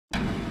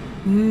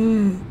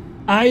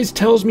Eyes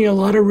tells me a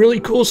lot of really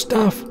cool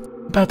stuff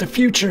about the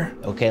future.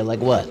 Okay, like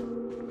what?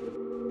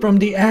 From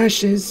the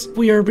ashes,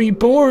 we are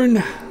reborn.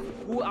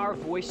 Who are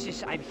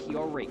voices I'm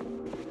hearing?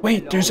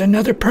 Wait, there's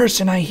another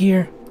person I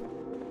hear.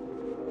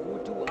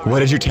 What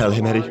did you tell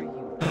him, Eddie?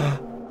 Eyes!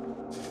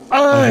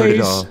 I heard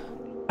it all.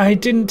 I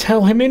didn't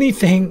tell him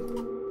anything.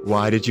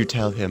 Why did you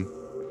tell him?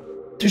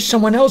 There's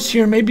someone else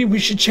here. Maybe we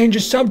should change the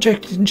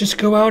subject and just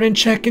go out and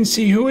check and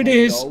see who it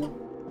is.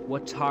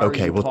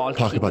 Okay, we'll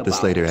talk about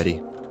this later, Eddie.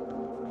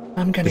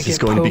 I'm gonna This get is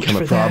going to poked become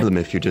for a problem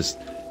if you just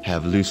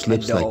have loose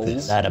lips like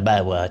this. Not a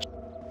bad watch.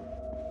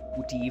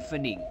 Good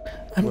evening.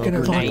 I'm gonna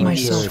Your lock name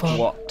myself is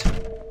up.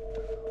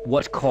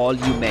 What call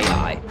you may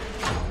I?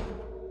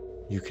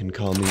 You can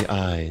call me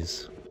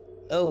Eyes.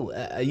 Oh,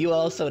 are you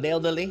also an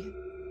elderly?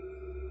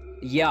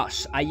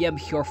 Yes, I am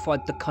here for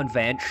the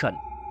convention.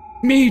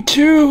 Me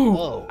too!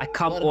 Oh, I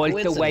come what a all the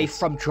way coincidence.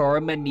 from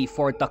Germany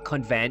for the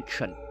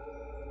convention.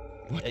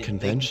 What They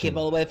convention? came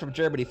all the way from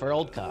Germany for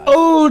Old Con.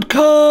 Old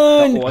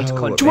Con! The old Oh,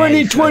 convention.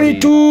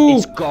 2022!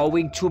 It's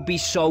going to be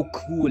so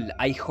cool.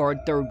 I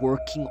heard they're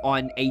working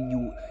on a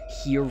new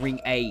hearing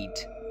aid.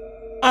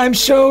 I'm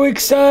so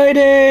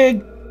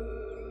excited!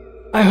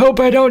 I hope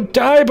I don't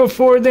die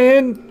before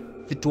then.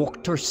 The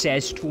doctor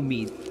says to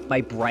me, my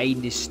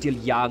brain is still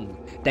young.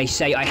 They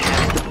say I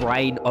have the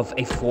brain of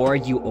a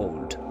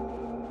 4-year-old.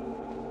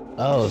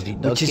 Oh,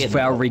 no Which is kidding.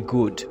 very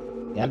good.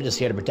 Yeah, I'm just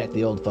here to protect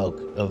the old folk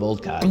of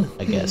Old Con,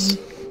 I guess.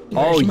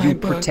 Oh, Where's my you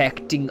book?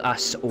 protecting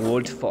us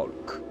old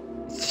folk.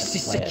 This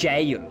is a plan.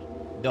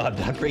 jail. No, I'm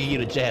not bringing you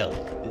to jail.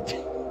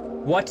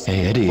 What?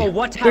 Hey, Eddie. For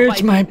what have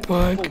Where's I, my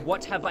book? For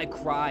what have I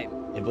crime?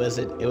 It was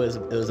a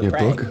Your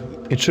prank.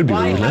 book? It should be Why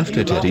where you have left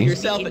you it, locked Eddie.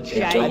 yourself in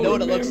jail. I know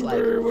what it looks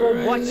like.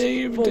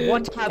 For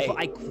what have Hey.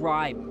 I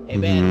crime? Hey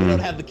man, we don't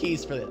have the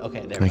keys for it.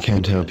 Okay, there. I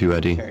can't help you,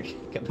 Eddie.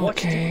 What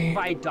Okay. have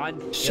I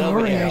done?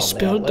 Sorry, I Old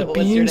spilled man. the What's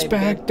your beans name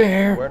back again?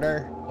 there.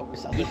 Werner? Or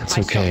something. It's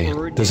okay.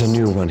 There's a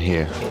new one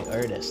here. Okay,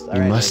 Ernest. All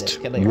You right, must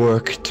Ernest, come here.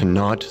 work to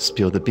not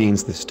spill the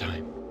beans this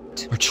time.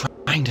 We're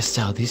trying to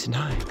sell these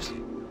knives.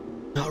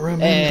 I'll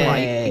remember.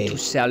 Hey, To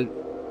sell.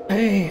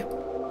 Hey,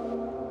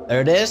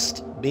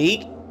 Ernest,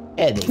 meet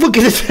Eddie. look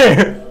at it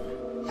there!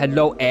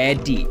 Hello,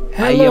 Eddie.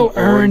 Hello, I am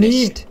Ernie.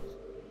 Ernest.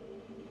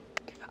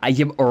 I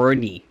am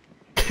Ernie.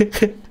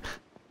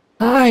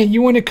 Hi,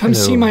 you wanna come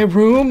see Hello. my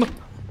room?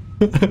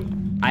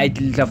 I'd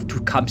love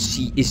to come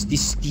see. Is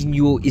this the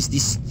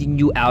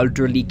new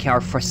elderly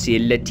care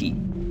facility?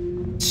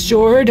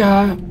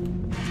 Sorta.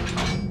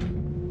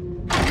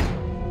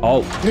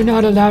 Oh, You're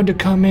not allowed to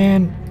come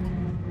in.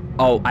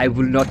 oh, I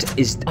will not.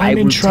 I I'm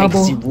in will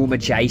trouble. take the room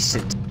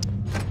adjacent.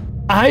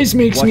 Eyes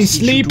makes What me did you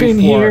sleep do in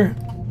for- here.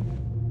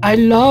 I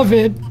love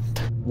it.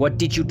 What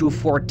did you do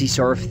for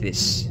deserve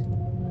this?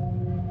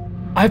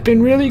 I've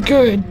been really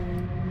good.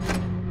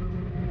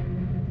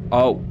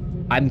 Oh,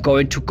 I'm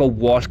going to go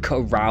walk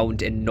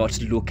around and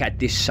not look at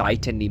this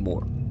site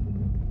anymore.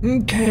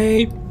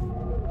 Okay.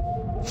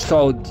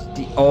 So,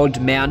 the old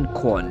man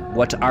con,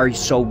 what are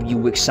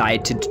you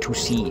excited to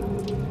see?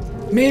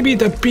 Maybe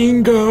the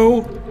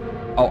bingo.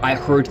 Oh, I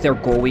heard they're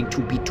going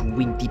to be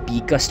doing the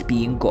biggest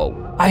bingo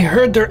I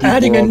heard they're the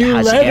adding a world new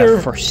has letter.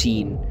 ever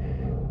seen.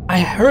 I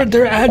heard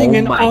they're adding Oh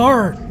an my-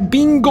 R.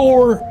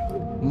 Bingo.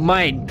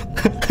 My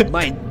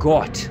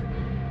God.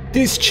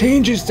 This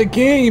changes the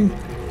game.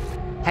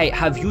 Hey,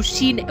 have you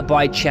seen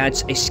by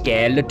chance a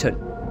skeleton?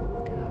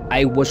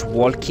 I was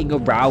walking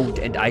around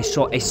and I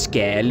saw a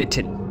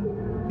skeleton.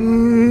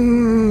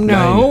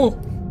 No.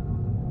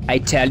 I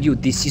tell you,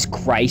 this is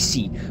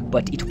crazy,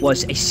 but it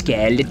was a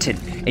skeleton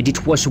and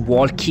it was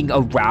walking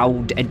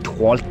around and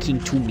talking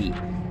to me.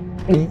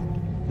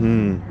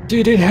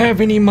 Did it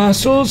have any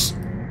muscles?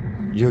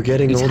 You're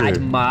getting It older.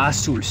 had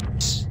muscles.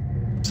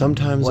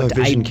 Sometimes our What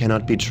vision I-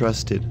 cannot be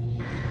trusted.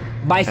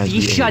 My As we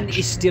vision age.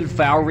 is still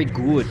very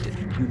good.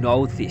 You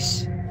know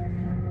this.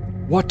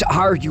 What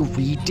are you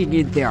reading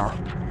in there?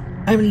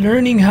 I'm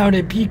learning how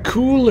to be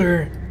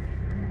cooler.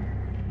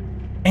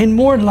 And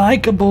more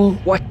likable.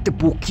 What the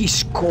book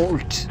is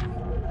called?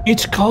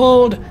 It's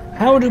called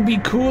How to Be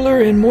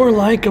Cooler and More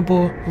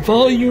Likable,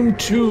 Volume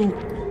 2.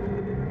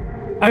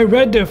 I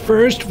read the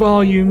first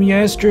volume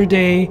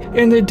yesterday,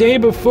 and the day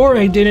before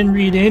I didn't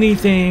read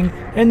anything,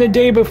 and the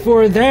day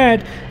before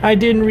that I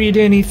didn't read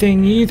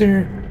anything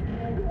either.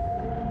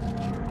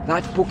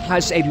 That book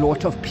has a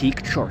lot of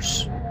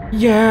pictures.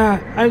 Yeah,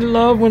 I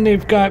love when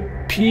they've got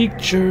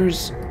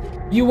pictures.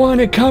 You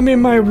wanna come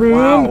in my room?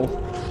 Wow.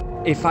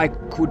 If I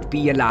could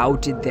be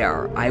allowed in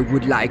there, I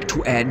would like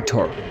to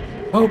enter.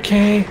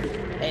 Okay.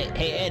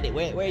 Hey, Eddie,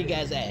 where you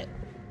guys at?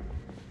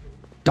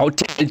 Don't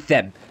tell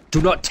them.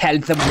 Do not tell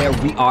them where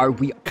we are.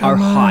 We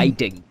Come are on.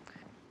 hiding.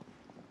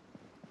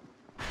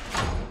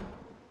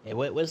 Hey,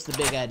 what's the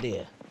big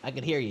idea? I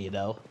can hear you,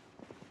 though.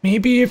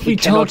 Maybe if He we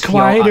talk cannot hear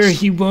quieter, us.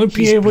 he won't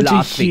be He's able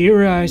bluffing. to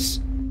hear us.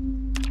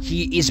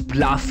 He is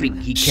bluffing.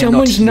 He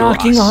Someone's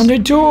cannot hear knocking us. on the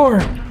door.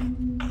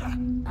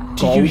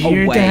 Do Go you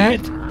hear away.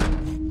 that?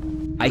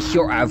 I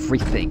hear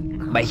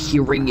everything. My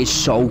hearing is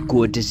so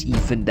good as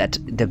even that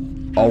the...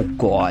 Oh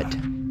God.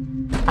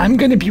 I'm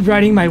gonna be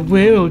writing my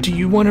will. Do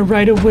you want to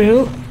write a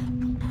will?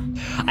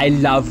 I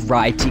love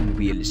writing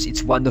wills.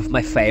 It's one of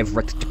my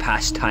favorite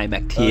pastime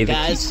activities.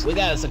 Guys, we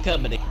got us a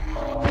company.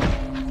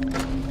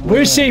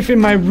 We're safe in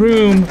my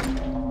room.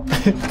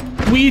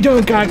 We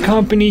don't got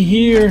company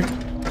here.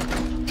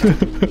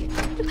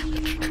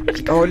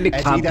 The only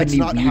Eddie, company that's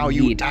not we how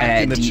you need,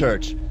 act in the Eddie,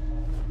 church.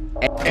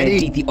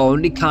 Eddie, the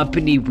only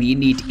company we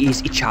need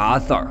is each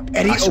other.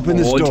 Eddie, Us open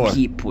this old door.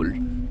 people.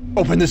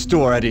 Open this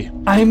door, Eddie.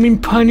 I'm in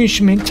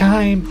punishment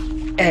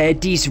time.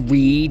 Eddie's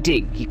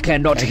reading. He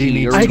cannot Eddie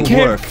hear needs I you. to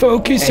can't work.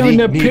 focus Eddie on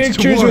the needs to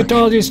pictures work. with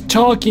all this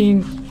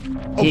talking.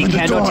 He Open the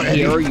cannot door, Eddie.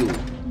 hear you.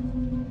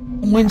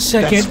 1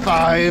 second. That's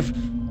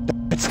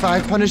 5. That's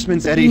 5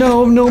 punishments, Eddie.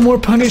 No more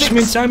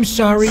punishments. I'm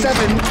sorry.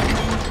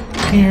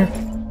 7. Here.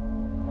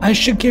 I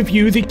should give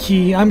you the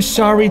key. I'm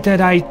sorry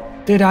that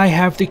I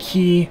have the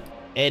key.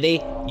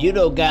 Eddie, you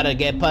don't gotta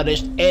get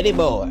punished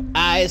anymore.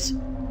 Eyes,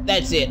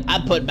 that's it.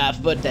 I'm putting my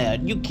foot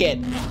down. You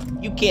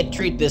can't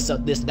treat this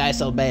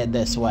nice old man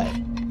this way.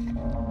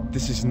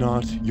 This is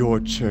not your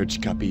church,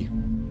 Guppy.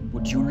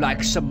 Would you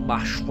like some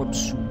mushroom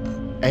soup?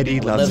 Eddie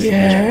loves Love it. you.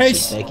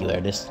 Yes. Thank you,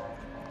 Ernest.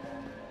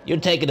 You're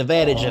taking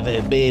advantage of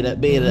him being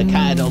a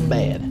kind old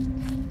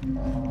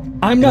man.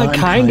 I'm not I'm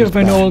kind of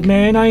an back. old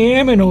man. I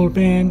am an old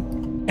man.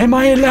 Am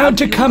I allowed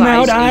to Have you come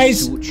out, guys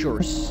eyes?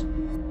 sutures?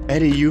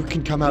 Eddie, you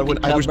can come out when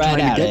I come was right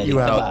trying out, to get Eddie. you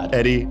Come out, on.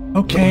 Eddie. Okay.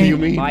 What do you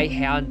mean? My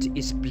hand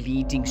is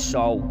bleeding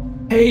so.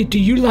 Hey, do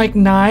you like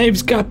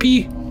knives,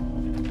 Guppy?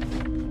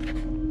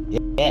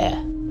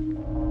 Yeah.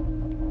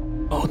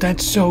 Oh,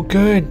 that's so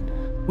good.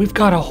 We've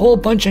got a whole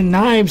bunch of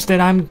knives that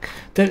I'm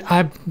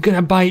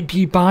gonna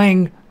be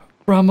buying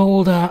from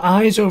old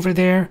Eyes over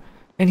there,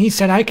 and he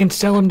said I can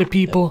sell them to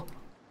people.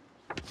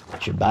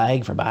 What you're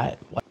buying from Eyes?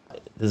 What?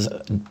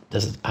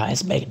 Does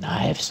Eyes make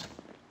knives?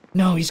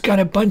 No, he's got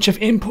a bunch of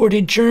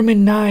imported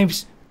German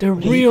knives. They're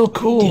real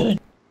cool. Dude.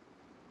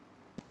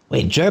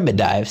 Wait, German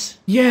knives?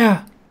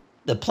 Yeah,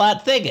 The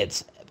plot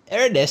thickens.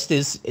 Ernest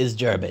is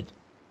German.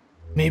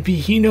 maybe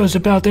he knows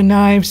about the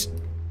knives.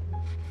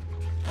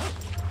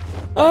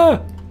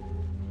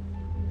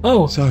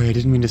 Oh, Sorry, I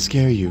didn't mean to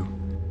scare you.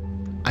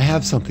 I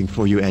have something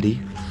for you, Eddie.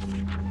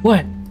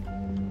 what?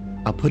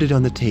 I'll put it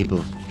on the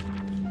table.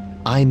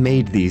 I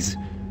made these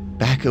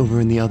back over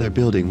in the other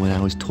building when I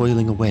was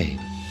toiling away.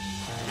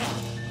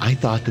 I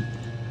thought that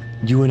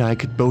you and I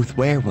could both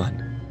wear one.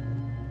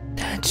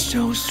 That's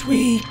so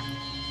sweet.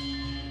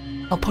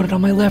 I'll put it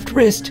on my left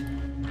wrist.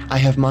 I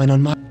have mine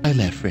on my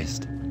left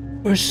wrist.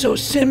 We're so I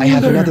similar.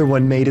 have another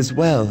one made as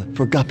well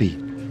for Guppy.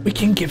 We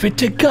can give it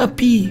to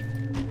Guppy.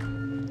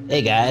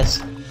 Hey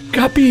guys.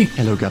 Guppy.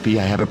 Hello, Guppy.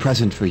 I have a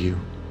present for you.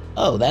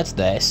 Oh, that's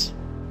nice.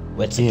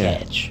 What's the Yeah.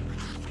 catch?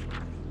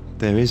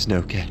 There is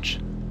no catch.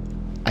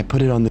 I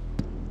put it on the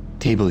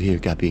table here,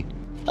 Guppy.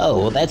 Oh,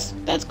 well, that's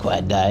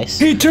quite nice.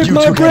 He took You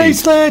my took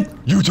Eddie's. bracelet.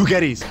 You took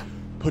Eddie's.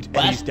 Put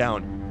What? Eddie's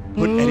down.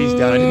 Put Eddie's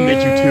down. I didn't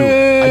make you two.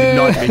 I did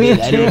not make you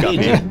I two, didn't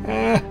mean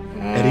Guppy.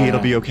 Eddie, it'll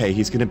be okay.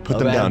 He's gonna put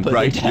them Alright, I'm down, putting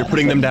right? it down, You're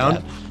putting them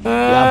down?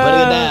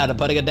 Yeah, I'm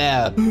putting it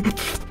down. I'm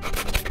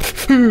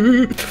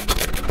putting it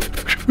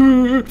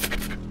down.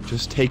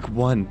 Just take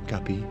one,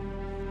 Guppy.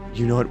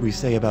 You know what we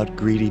say about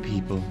greedy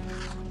people.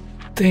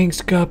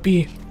 Thanks,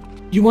 Guppy.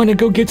 You want to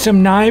go get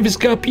some knives,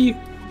 Guppy?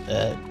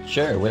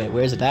 Sure.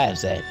 Where's the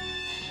knives at?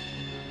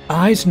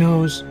 Eyes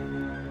knows.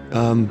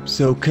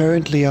 So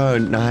currently our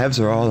knives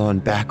are all on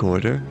back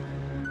order.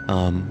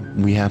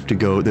 We have to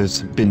go.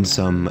 There's been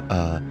some,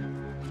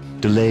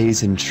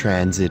 delays in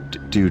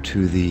transit due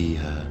to the,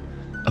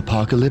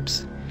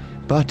 apocalypse.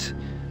 But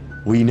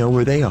we know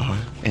where they are,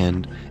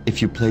 and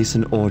if you place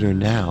an order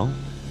now,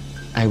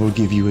 I will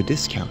give you a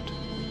discount.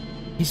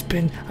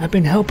 I've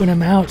been helping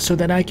him out so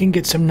that I can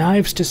get some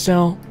knives to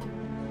sell.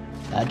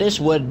 This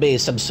would be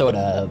some sort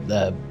of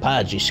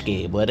Ponzi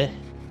scheme, would it?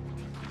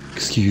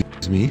 Excuse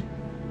me?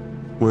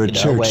 We're a You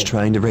know, church wait.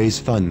 trying to raise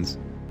funds.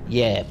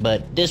 Yeah,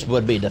 but this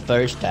would be the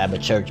first time a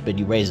church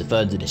been raising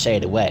funds in a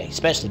shady way,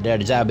 especially during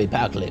the zombie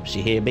apocalypse,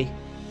 you hear me?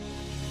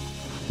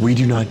 We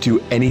do not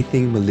do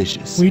anything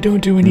malicious. We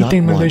don't do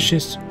anything Not one.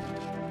 malicious.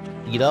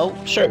 You know,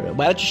 sure.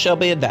 Why don't you show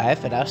me a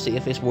knife and I'll see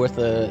if it's worth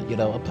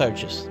a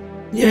purchase.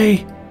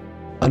 Yay.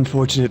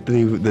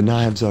 Unfortunately, the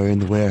knives are in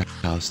the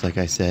warehouse, like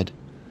I said.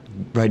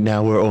 Right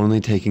now, we're only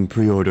taking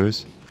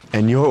pre-orders,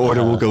 and your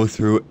order will go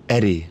through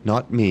Eddie,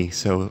 not me,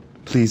 so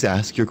please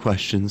ask your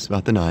questions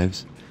about the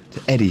knives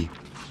to Eddie.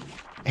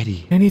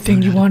 Eddie. Anything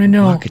learn you how wanna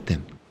know. Market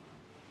them.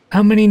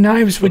 How many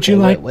knives would you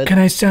Okay, like? what- Can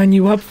I sign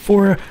you up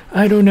for,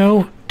 I don't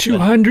know,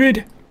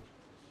 200?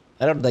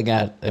 I don't think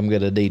I'm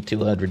gonna need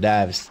 200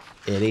 knives,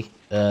 Eddie.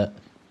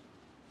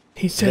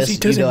 He says he you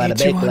doesn't know how need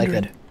to make 200.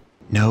 like a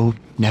No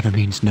never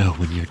means no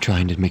when you're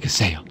trying to make a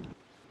sale.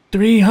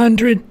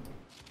 300?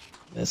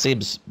 That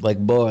seems like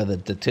more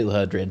than the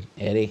 200,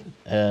 Eddie.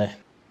 How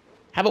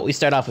about we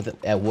start off with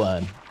at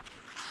 1?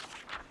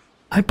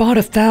 I bought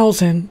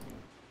 1,000.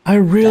 I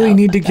really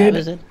need to get...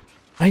 1,000?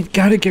 I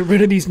gotta get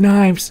rid of these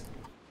knives.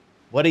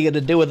 What are you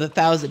gonna do with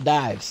 1,000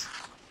 knives?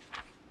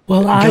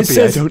 Well, I Guppy, I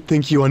says... don't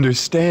think you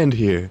understand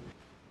here.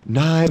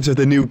 Knives are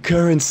the new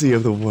currency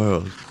of the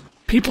world.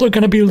 People are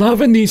gonna be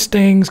loving these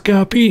things,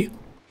 Guppy.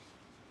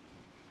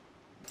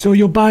 So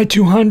you'll buy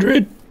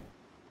 200?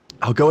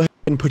 I'll go ahead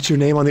and put your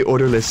name on the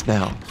order list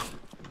now.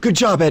 Good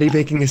job, Eddie,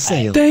 making a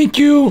sale. Thank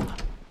you!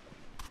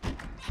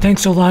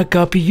 Thanks a lot,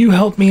 Guppy. You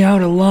helped me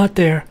out a lot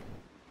there.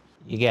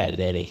 You got it,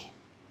 Eddie.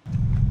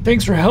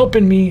 Thanks for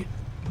helping me.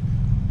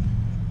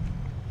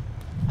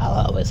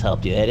 I'll always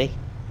help you, Eddie.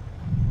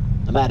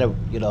 No matter,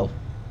 you know,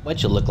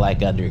 what you look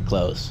like under your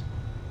clothes.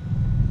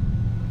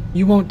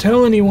 You won't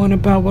tell anyone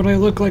about what I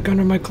look like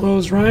under my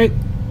clothes, right?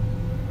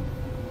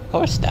 Of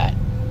course not.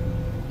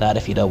 Not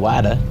if you don't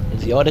wanna.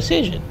 It's your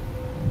decision.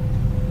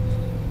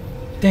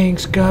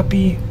 Thanks,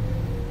 Guppy.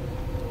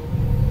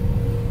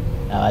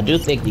 Now, I do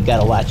think you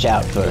gotta watch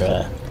out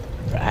for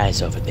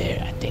Eyes over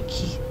there. I think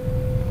he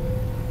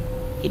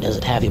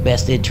doesn't have your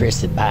best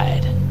interest in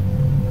mind.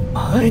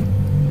 What?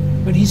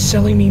 But he's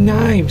selling me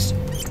knives.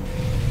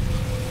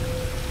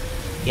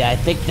 Yeah, I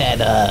think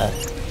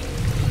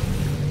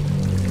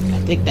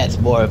that's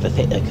more of a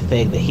thing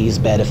that he's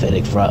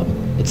benefiting from.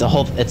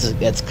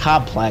 It's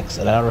complex,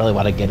 and I don't really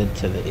want to get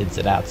into the ins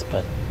and outs,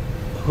 but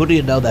who do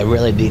you know that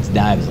really needs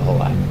knives a whole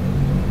lot?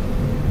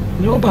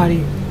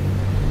 Nobody.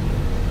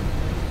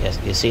 Yes,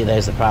 you see,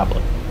 there's the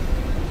problem.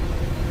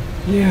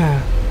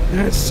 Yeah,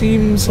 that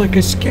seems like a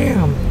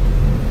scam.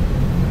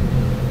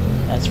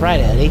 That's right,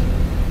 Eddie.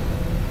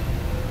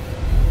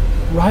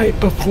 Right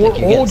before think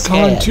you're Old getting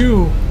Con scammed.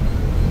 too.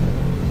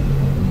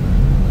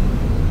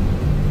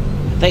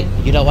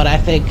 You know what I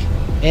think,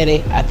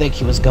 Eddie? I think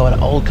he was going to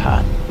Old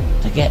Con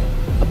to get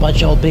a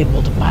bunch of old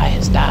people to buy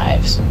his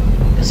knives,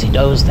 because he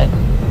knows that,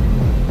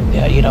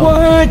 yeah, you know.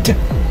 What?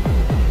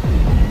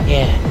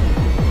 Yeah.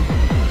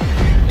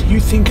 Do you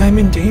think I'm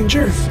in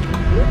danger?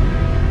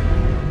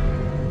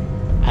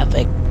 I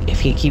think if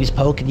he keeps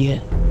poking you,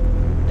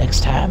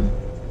 next time,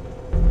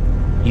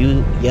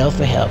 you yell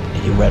for help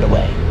and you run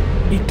away.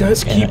 He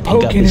does keep And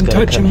poking Guppy's and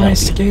gonna touching come my help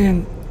you.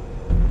 skin.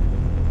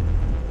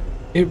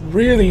 It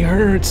really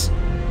hurts.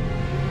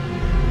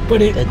 But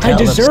Then I tell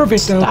him deserve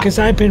it though, stop. because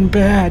I've been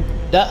bad.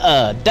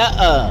 Duh-uh,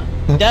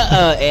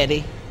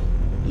 Eddie.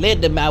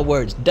 Listen to my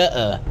words,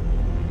 duh-uh.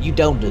 You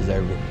don't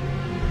deserve it.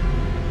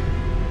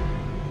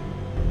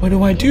 What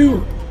do I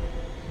do?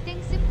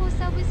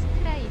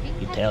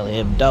 You tell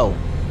him don't.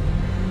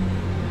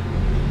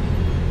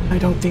 I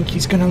don't think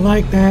he's gonna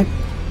like that.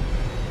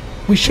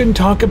 We shouldn't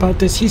talk about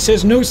this. He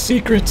says no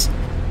secrets.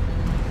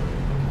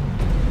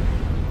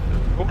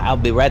 I'll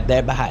be right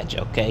there behind you,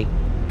 okay?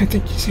 I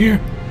think he's here.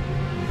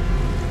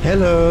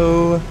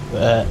 Hello.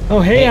 Oh,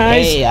 hey,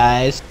 Eyes. Hey,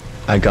 Eyes.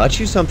 I got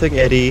you something,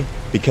 Eddie,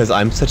 because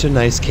I'm such a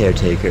nice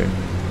caretaker.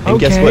 And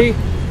guess Okay. what?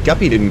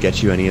 Guppy didn't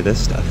get you any of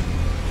this stuff.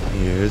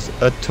 Here's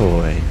a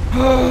toy.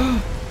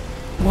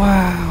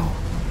 Wow.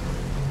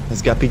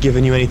 Has Guppy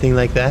given you anything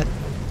like that?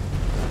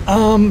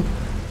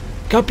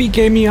 Guppy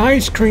gave me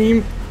ice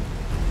cream.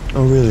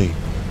 Oh, really?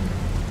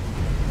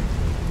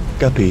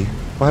 Guppy,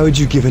 why would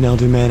you give an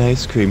elder man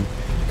ice cream?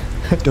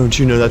 Don't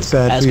you know that's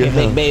bad Ice for your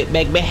cream health?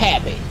 make me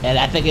happy, and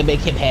I think it make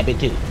him happy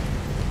too.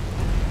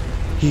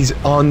 He's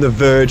on the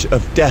verge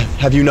of death.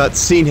 Have you not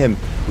seen him?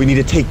 We need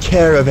to take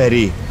care of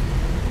Eddie.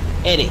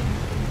 Eddie,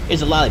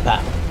 here's a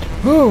lollipop.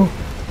 Oh,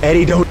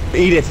 Eddie, don't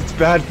eat it. It's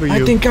bad for you.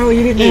 I think I'll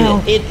eat it Eat now.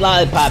 it. Eat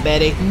lollipop,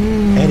 Eddie.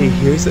 Eddie,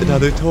 here's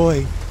another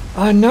toy.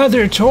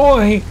 Another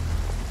toy?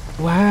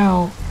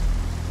 Wow.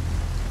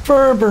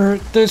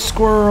 Ferbert the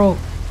squirrel.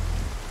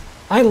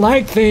 I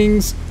like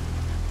things.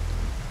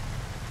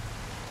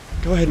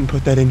 Go ahead and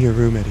put that in your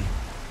room, Eddie.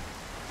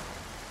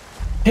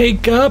 Hey,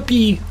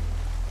 Guppy.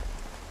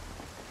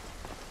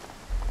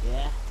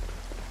 Yeah.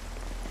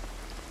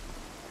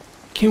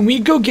 Can we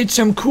go get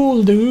some cool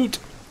loot?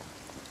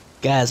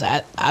 Guys,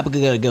 I'm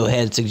gonna go ahead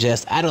and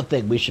suggest I don't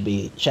think we should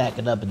be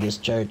shacking up in this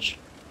church.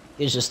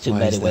 There's just too Why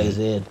many is that? ways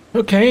in.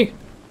 Okay.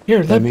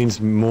 Here, That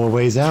means more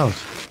ways out.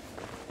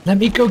 let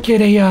me go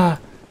get a,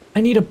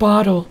 I need a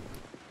bottle.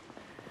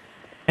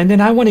 And then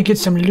I want to get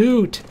some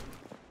loot.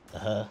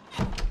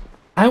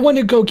 I want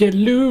to go get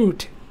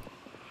loot.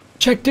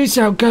 Check this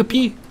out,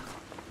 Guppy.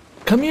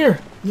 Come here.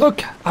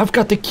 Look, I've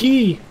got the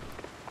key.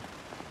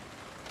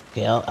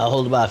 Okay, I'll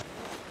hold him off.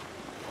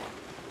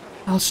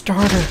 I'll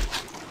start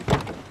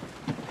her.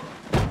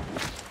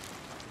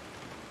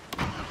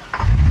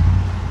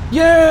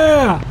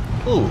 Yeah!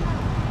 Ooh,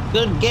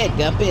 good get,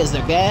 Guppy. Is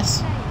there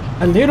gas?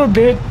 A little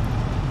bit.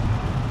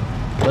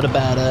 What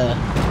about,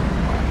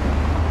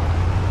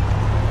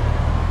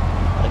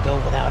 wanna go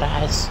without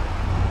eyes?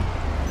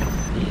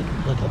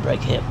 Look, I'll break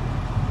him.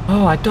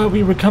 Oh, I thought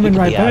we were coming You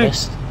can right be back.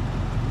 honest.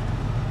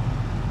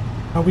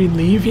 Are we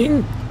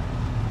leaving?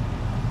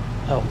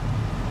 Oh,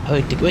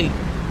 wait.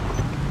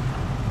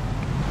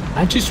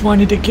 I just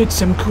wanted to get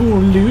some cool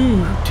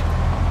loot.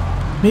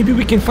 Maybe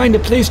we can find a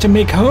place to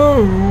make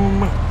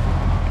home.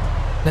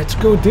 Let's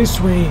go this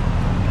way.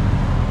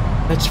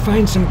 Let's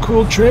find some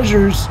cool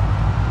treasures.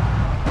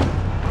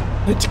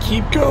 Let's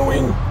keep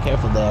going.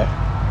 Careful there.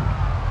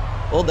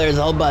 Oh, there's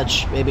a whole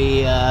bunch.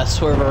 Maybe,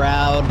 swerve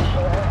around.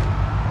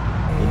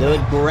 You're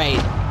doing great,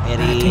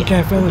 Eddie, I think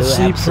I fell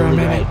asleep for a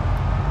minute. Right.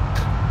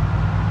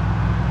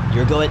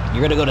 You're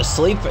gonna go to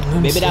sleep for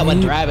maybe not when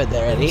driving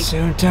there, Eddie. I'm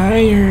so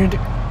tired. You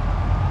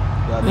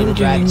want me to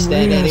drive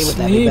instead, Eddie? Would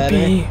that be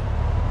better?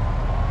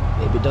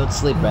 Maybe don't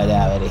sleep right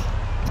now, Eddie.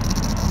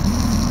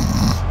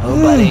 Oh,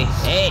 buddy.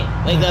 Hey,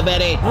 wake up,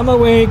 Eddie. I'm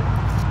awake.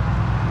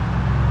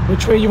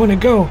 Which way you want to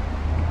go?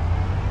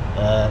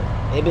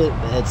 Maybe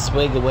let's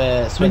swing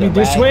away. Maybe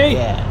this way?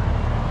 Yeah.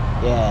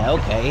 Yeah,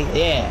 okay.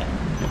 Yeah.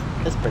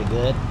 That's pretty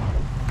good.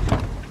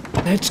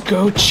 Let's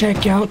go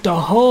check out the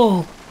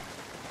hall.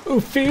 Oh,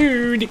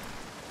 food.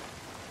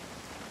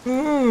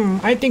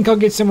 I think I'll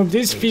get some of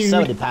this food.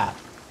 Soda pop.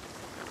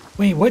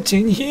 Wait, what's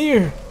in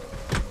here?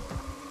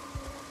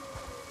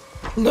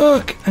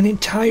 Look, an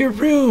entire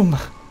room.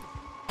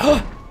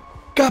 Huh,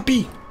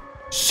 Guppy,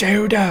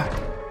 soda.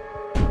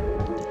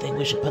 You think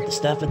we should put the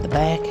stuff in the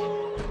back?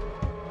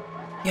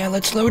 Yeah,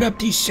 let's load up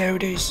these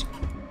sodas.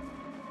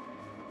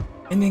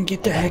 And then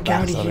get the heck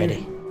out of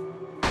here.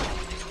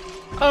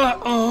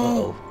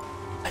 Uh-oh.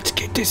 Let's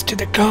get this to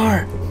the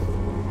car.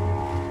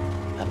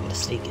 I'm gonna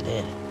sneak it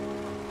in.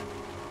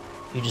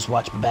 You just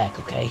watch my back,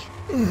 okay?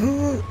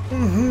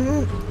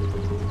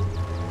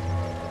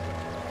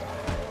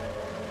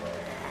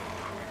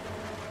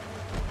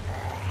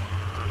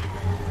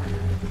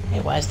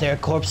 Hey, why is there a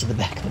corpse in the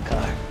back of the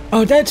car?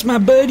 Oh, that's my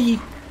buddy.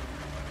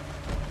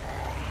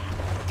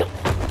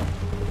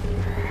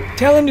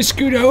 Tell him to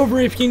scoot over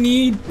if you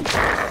need.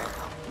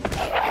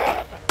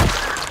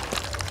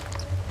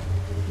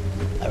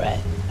 Alright,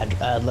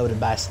 I unloaded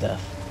my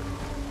stuff.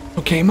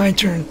 Okay, my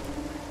turn.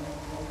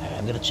 Alright,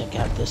 I'm gonna check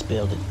out this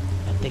building.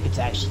 I think it's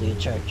actually a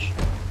church.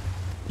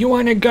 You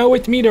wanna go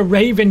with me to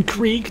Raven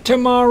Creek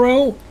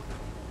tomorrow?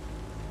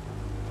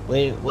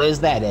 Wait, where's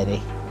that,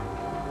 Eddie?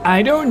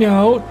 I don't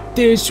know.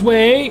 This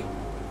way?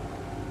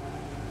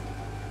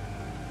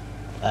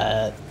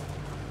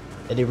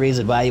 Any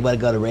reason why you want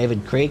to go to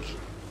Raven Creek?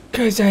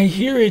 'Cause I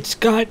hear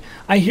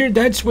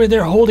that's where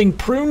they're holding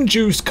Prune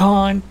Juice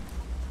Con.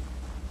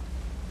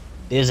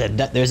 There's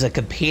a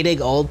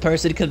competing old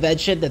person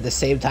convention at the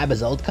same time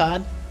as Old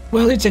Con?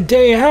 Well, it's a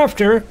day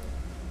after.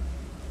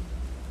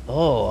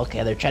 Oh,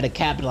 okay, they're trying to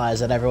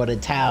capitalize on everyone in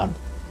town.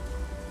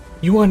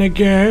 You wanna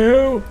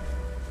go?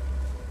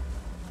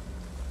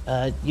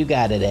 You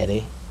got it,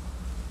 Eddie.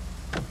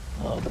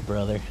 Oh, the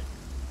brother.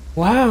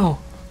 Wow.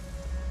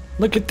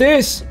 Look at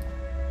this.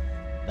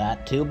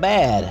 Not too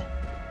bad.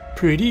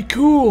 Pretty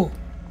cool.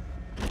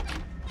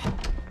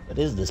 What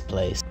is this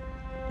place?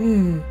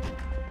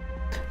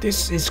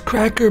 This is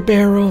Cracker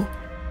Barrel.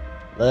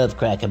 Love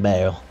Cracker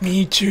Barrel.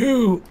 Me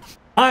too.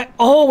 I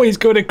always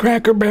go to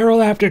Cracker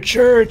Barrel after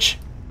church.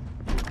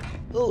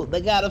 Ooh, they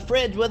got a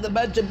fridge with a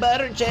bunch of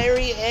butter,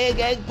 cherry, egg,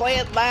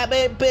 eggplant, lime,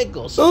 and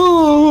pickles.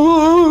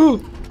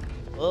 Ooh.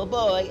 Oh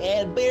boy,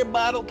 and beer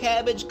bottle,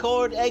 cabbage,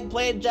 corn,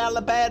 eggplant,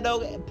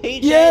 jalapeno,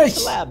 peach, Yes.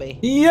 and salami.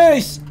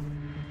 Yes.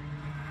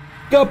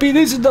 Guppy,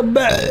 this is the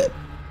best.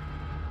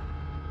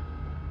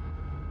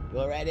 You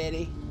alright,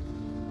 Eddie?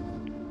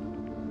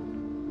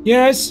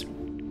 Yes.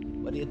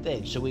 What do you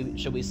think? Should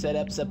we set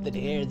up something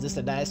here? Is this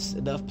a nice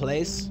enough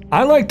place?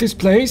 I like this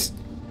place.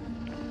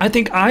 I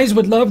think Eyes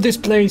would love this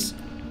place.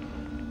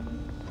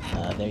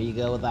 There you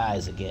go with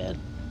Eyes again.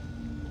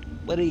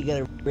 When are you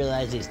gonna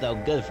realize he's no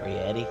good for you,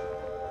 Eddie?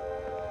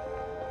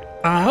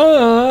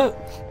 Alright.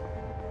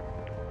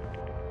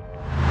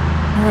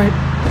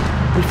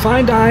 We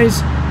find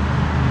Eyes.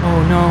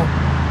 Oh no.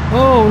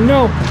 Oh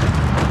no.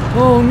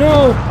 Oh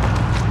no.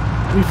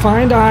 We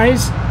find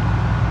Eyes.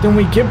 Then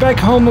we get back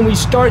home and we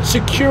start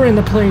securing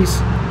the place.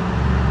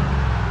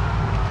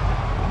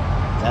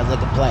 Sounds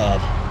like a plan.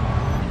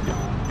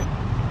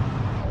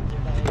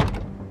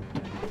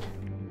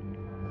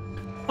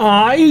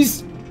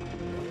 Eyes.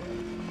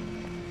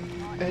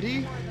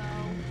 Eddie?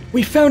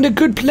 We found a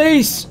good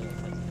place.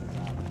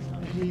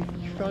 Eddie,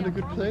 you found a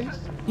good place?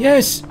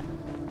 Yes.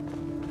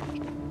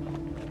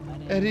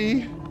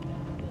 Eddie?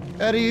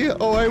 Eddie,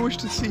 oh, I wish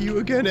to see you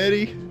again,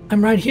 Eddie.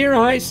 I'm right here,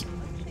 Eyes.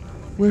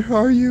 Where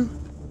are you?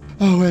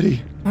 Oh,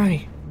 Eddie,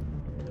 Hi.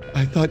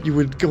 I thought you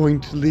were going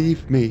to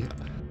leave me.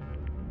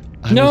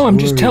 No, I'm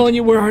just worried. telling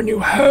you where our new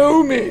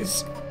home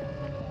is.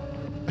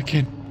 I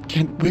can't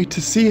wait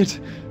to see it.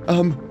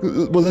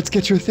 Well, let's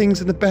get your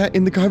things in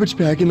the garbage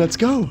bag and let's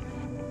go.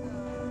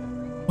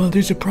 Well,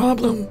 there's a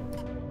problem.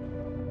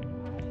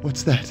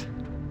 What's that?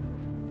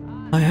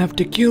 I have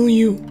to kill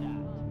you.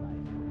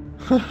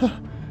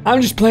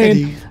 I'm just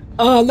playing.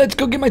 Eddie. Let's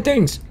go get my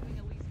things.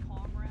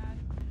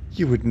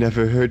 You would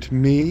never hurt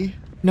me.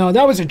 No,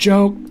 that was a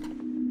joke.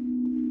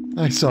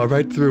 I saw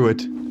right through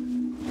it.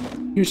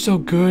 You're so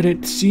good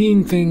at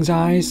seeing things,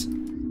 Eyes.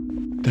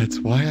 That's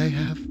why I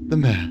have the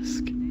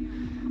mask.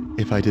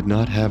 If I did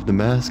not have the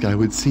mask, I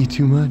would see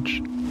too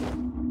much.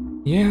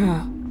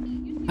 Yeah.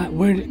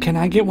 Where can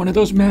I get one of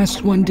those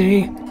masks one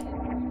day?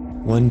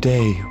 One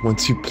day,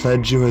 once you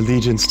pledge your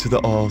allegiance to the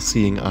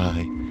all-seeing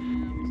eye, we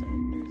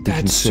can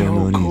That's so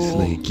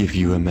ceremoniously cool. give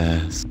you a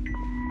mask.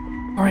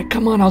 All right,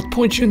 come on. I'll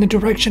point you in the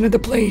direction of the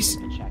place.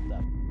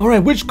 All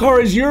right, which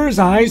car is yours,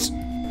 Eyes?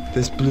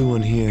 This blue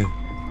one here.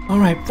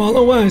 Alright,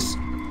 follow us.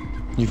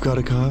 You've got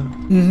a car?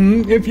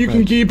 Mm-hmm, if you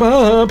can keep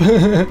up.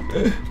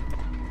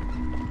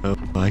 Oh,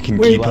 I can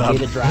Wait, keep up. You want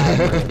me to drive?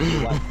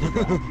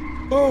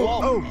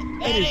 Oh,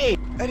 Eddie!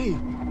 Eddie!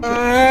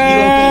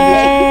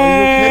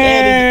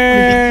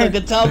 Eddie, you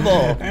took a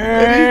tumble.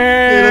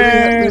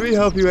 Eddie, let me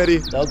help you, Eddie.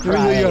 Don't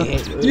cry.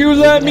 You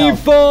let me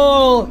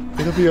fall.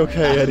 It'll be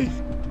okay, Eddie.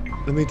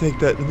 Let me take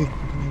that. Let me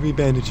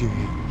re-bandage you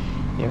here.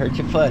 You hurt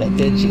your foot,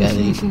 didn't you,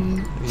 Eddie? There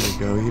you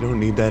go. You don't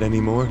need that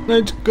anymore.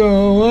 Let's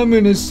go. I'm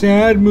in a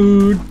sad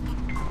mood.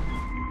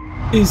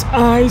 Is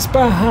Ice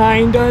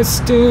behind us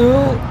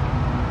still?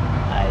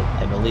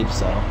 I believe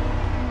so.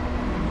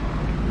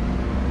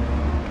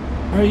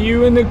 Are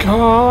you in the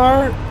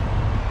car?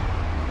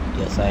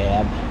 Yes, I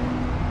am.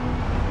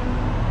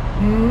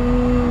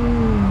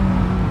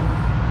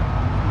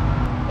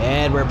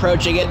 And we're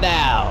approaching it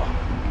now.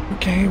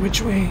 Okay,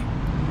 which way?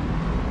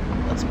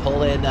 Let's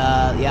pull in,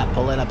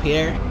 pull in up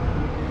here.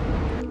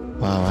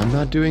 Wow, I'm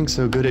not doing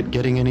so good at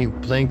getting any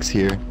planks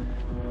here.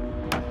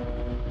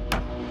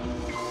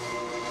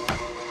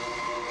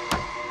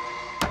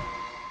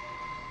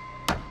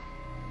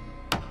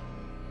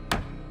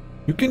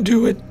 You can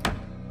do it.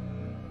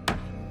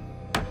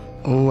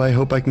 Oh, I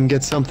hope I can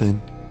get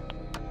something.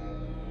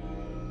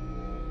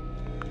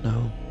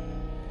 No.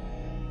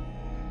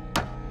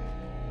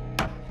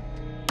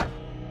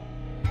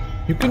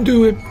 You can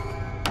do it.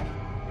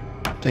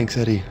 Thanks,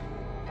 Eddie.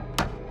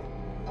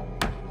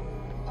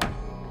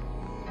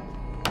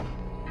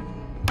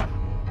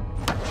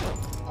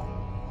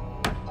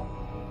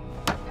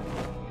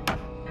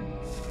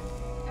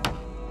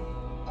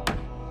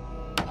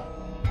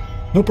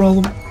 No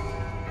problem.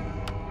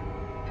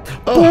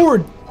 Oh.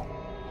 Forward!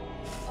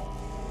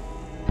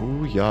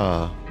 Oh,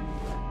 yeah.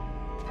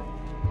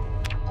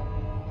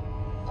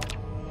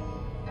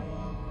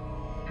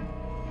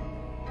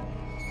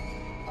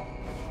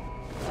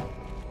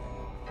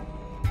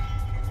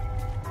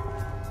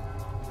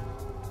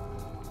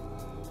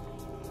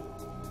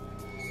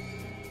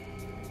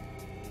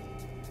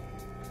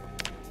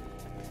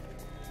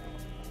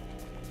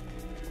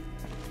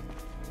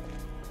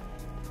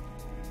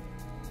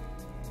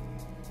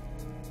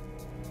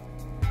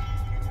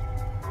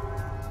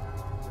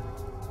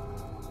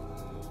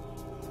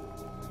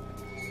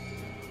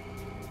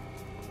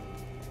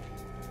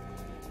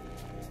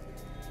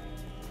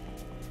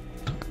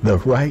 The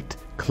right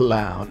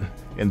clown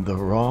in the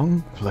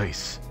wrong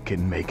place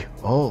can make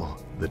all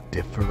the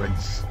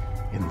difference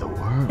in the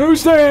world.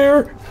 Who's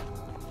there?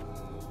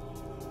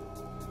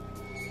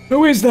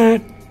 Who is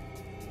that?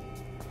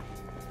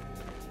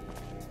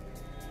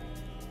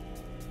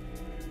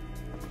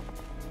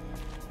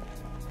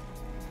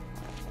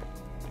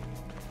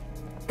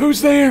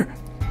 Who's there?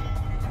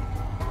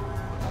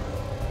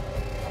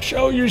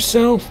 Show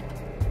yourself.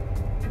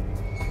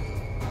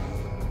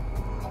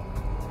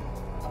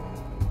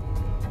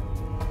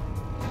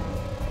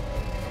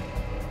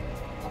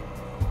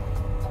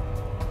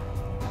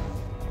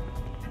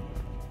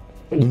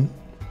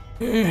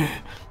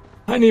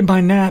 I need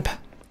my nap.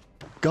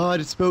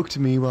 God spoke to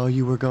me while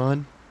you were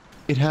gone.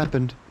 It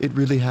happened. It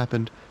really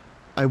happened.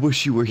 I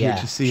wish you were here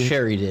to see it.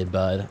 Sure he did,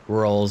 bud.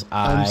 Rolls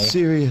eye. I'm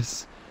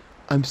serious.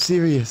 I'm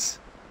serious.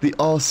 The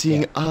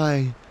all-seeing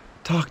eye.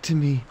 Talk to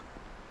me.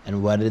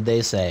 And what did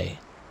they say?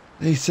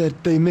 They said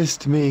they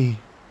missed me.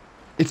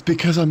 It's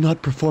because I'm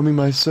not performing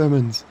my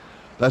sermons.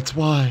 That's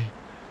why.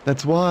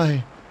 That's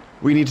why.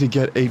 We need to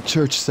get a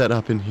church set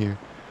up in here.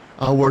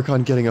 I'll work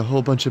on getting a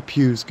whole bunch of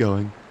pews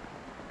going.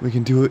 We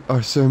can do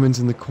our sermons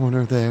in the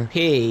corner there.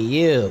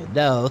 You.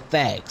 No,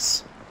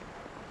 thanks.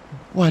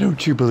 Why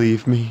don't you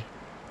believe me?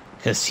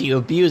 Because you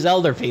abuse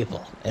elder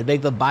people and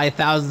make them buy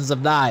thousands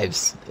of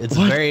knives. It's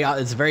What?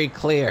 it's very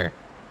clear.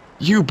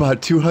 You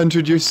bought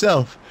 200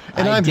 yourself,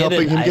 and I'm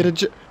helping him get a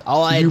job.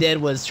 All I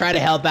did was try to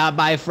help out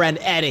my friend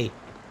Eddie.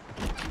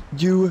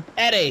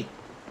 Eddie!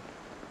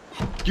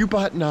 You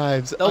bought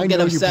knives. Don't I get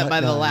know you upset bought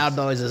by the knives. loud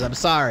noises. I'm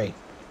sorry.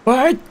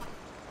 What?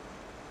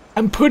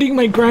 I'm putting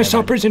my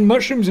grasshoppers and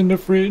mushrooms in the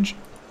fridge.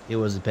 He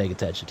wasn't paying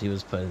attention. He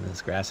was putting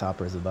his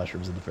grasshoppers and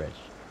mushrooms in the fridge.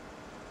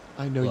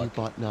 I know you Look,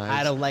 bought knives.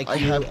 I don't like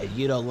you, and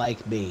you don't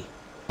like me.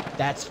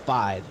 That's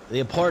fine. The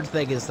important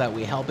thing is that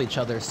we help each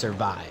other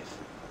survive.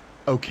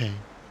 Okay.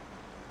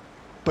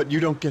 But you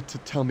don't get to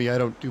tell me I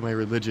don't do my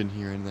religion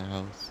here in the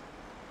house.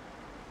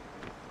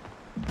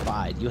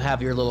 Fine. You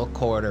have your little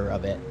corner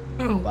of it.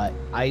 Oh. But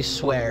I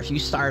swear, if you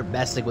start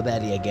messing with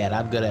Eddie again,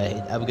 I'm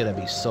gonna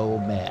be so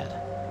mad.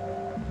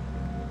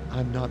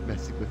 I'm not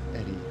messing with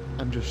Eddie.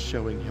 I'm just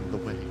showing him the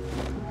way.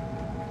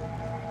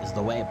 Is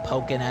the way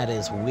poking at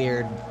his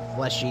weird,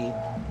 fleshy,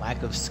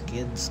 lack of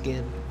skin?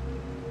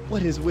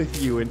 What is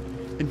with you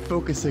in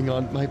focusing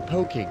on my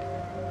poking?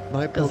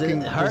 My Because it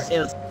poking hurt. It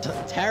was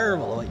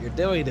terrible what you're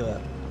doing to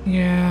him.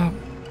 Yeah,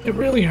 it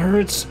really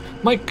hurts.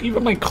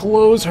 Even my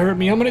clothes hurt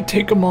me. I'm gonna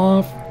take them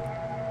off.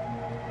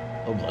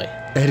 Oh boy.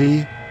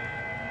 Eddie,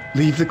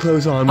 leave the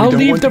clothes on. We I'll don't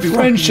leave want the to be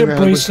walking friendship around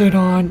with- bracelet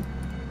on.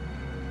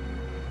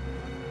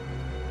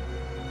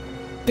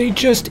 They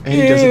just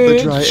Eddie, doesn't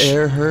the dry itch.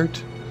 air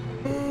hurt?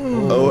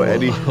 Oh,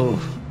 Eddie.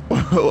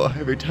 throw up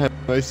every time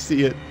I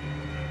see it.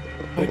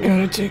 I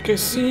gotta take a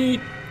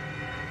seat.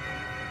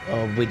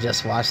 Oh, we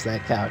just washed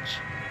that couch.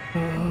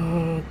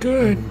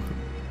 Good.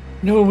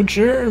 No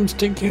germs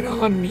to get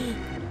on me.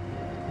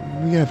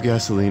 We have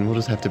gasoline. We'll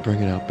just have to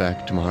bring it out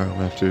back tomorrow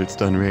after it's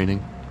done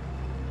raining.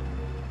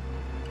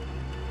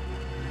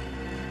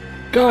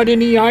 Got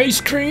any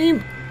ice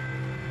cream?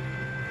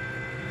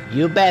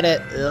 You bet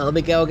it. Let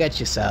me go get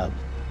you some.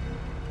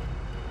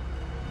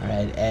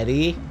 Alright,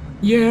 Eddie.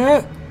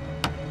 Yeah?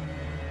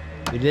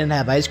 We didn't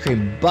have ice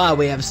cream, but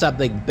we have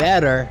something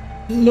better.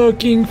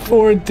 Looking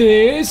for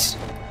this?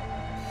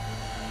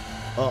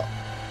 Oh,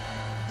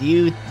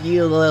 you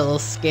little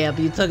scamp.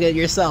 You took it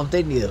yourself,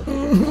 didn't you?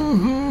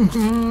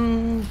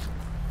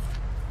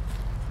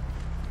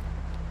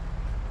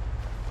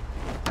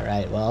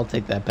 Alright, well, I'll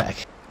take that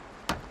back.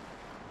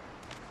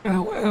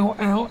 Ow, ow,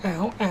 ow,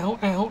 ow, ow,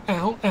 ow,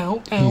 ow,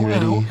 ow, Hey, ow,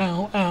 Eddie. ow,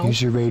 ow, ow.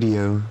 Here's your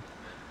radio.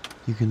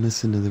 You can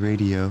listen to the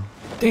radio.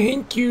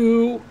 Thank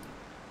you.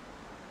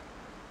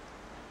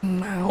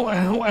 Ow, ow,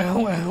 ow,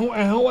 ow, ow,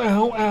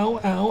 ow, ow, ow,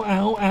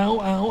 ow, ow,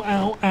 ow,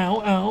 ow,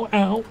 ow, ow,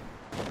 ow.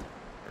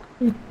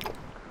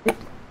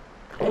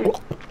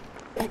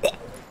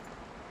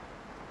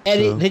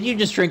 Eddie, So? did you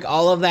just drink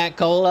all of that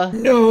cola?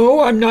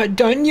 No, I'm not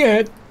done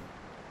yet.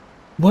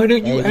 Why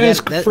don't you Hey,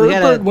 ask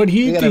Ferbert what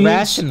he we gotta thinks?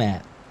 ration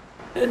that.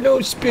 Hello,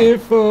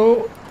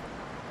 Spiffo.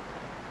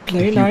 Play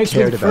If you nice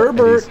cared with about Eddie's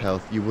Ferbert.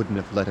 health, you wouldn't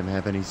have let him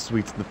have any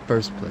sweets in the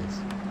first place.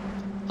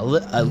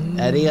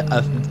 Eddie,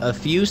 a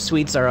few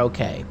sweets are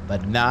okay,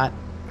 but not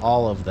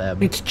all of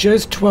them. It's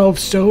just 12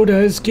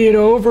 sodas. Get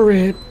over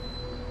it.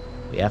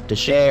 We have to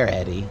share,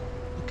 Eddie.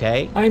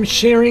 Okay? I'm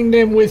sharing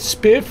them with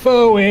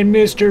Spiffo and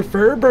Mr.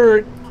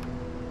 Ferbert.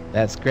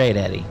 That's great,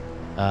 Eddie.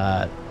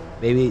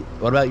 Maybe,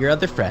 what about your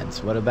other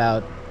friends? What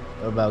about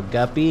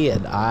Guppy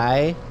and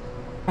I?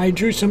 I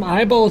drew some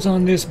eyeballs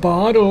on this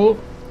bottle.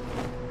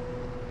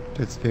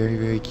 That's very,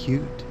 very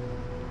cute.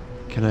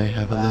 Can I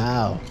have a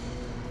Wow.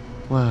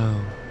 look? Wow.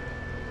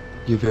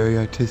 You're very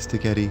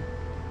artistic, Eddie.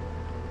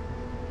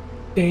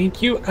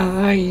 Thank you,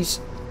 eyes.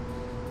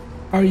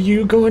 Are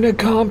you going to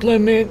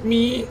compliment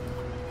me?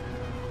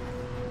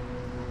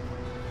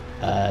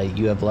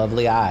 You have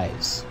lovely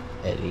eyes,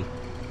 Eddie.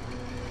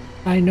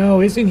 I know,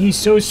 isn't he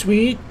so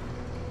sweet?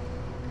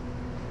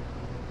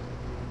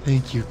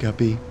 Thank you,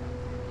 Guppy.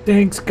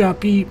 Thanks,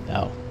 Guppy.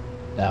 No,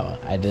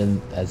 I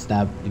didn't. That's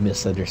not. You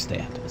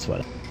misunderstand. It's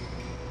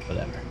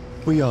whatever.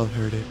 We all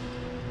heard it.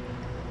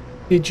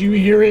 Did you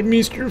hear it,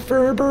 Mr.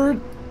 Ferbert?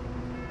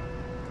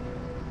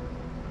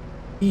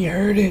 He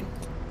heard it.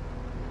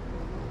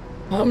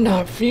 I'm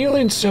not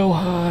feeling so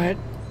hot.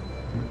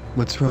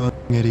 What's wrong,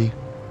 Eddie?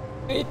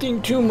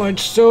 Eating too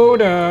much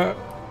soda.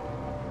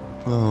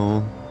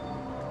 Oh.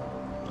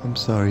 I'm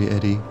sorry,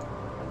 Eddie.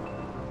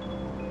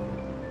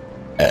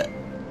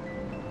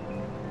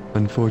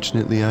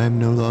 Unfortunately, I am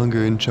no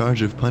longer in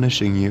charge of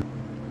punishing you.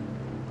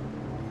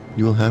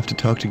 You will have to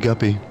talk to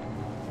Guppy.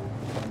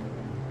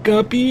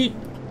 Guppy?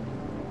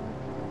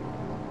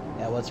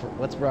 Yeah.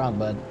 What's wrong,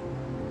 bud?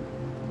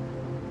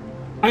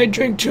 I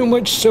drink too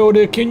much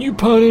soda. Can you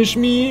punish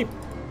me?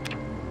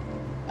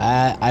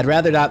 I'd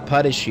rather not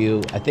punish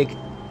you. I think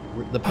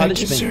the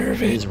punishment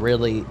deserve it. is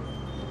really.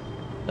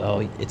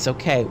 Oh, it's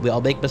okay. We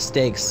all make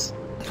mistakes.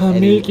 I'm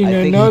Eddie, making I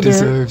think- He another.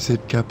 deserves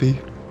it, Guppy.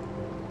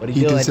 What are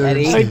He you doing, deserves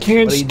Eddie? it. I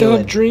can't What are you stop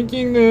doing?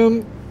 drinking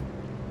them.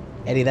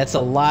 Eddie, that's a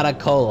lot of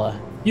cola.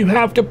 You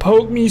have to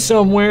poke me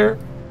somewhere.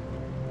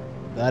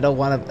 I don't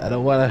want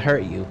to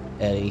hurt you,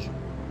 Eddie.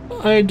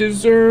 I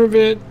deserve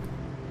it.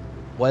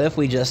 What if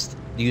we just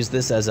use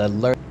this as a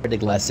learning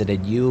lesson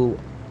and you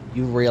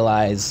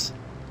realize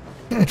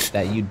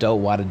that you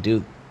don't want to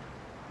do.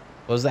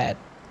 What was that?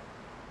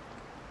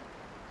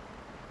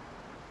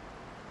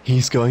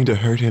 He's going to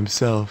hurt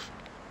himself.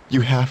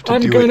 You have to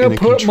I'm do it gonna in a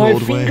put my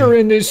controlled finger way.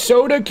 in this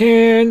soda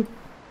can.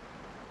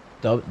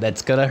 Don't,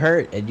 that's gonna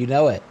hurt, and you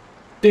know it.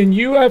 Then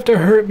you have to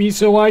hurt me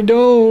so I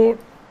don't.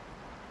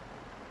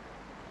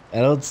 I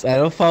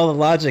don't follow the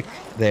logic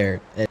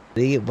there,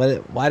 Eddie.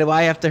 Why do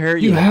I have to hurt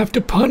you? You have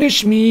to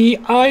punish me.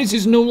 Eyes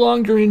is no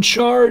longer in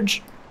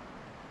charge.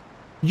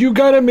 You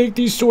gotta make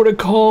these sort of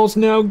calls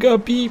now,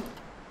 Guppy.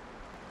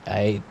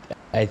 I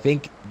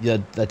think the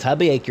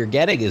tummy ache you're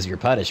getting is your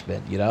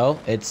punishment. You know,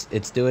 it's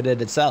doing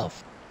it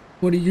itself.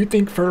 What do you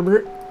think,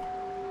 Ferbert?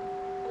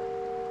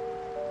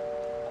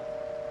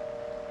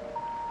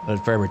 What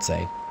did Ferbert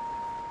say?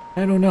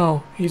 I don't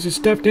know. He's a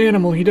stuffed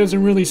animal. He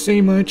doesn't really say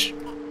much.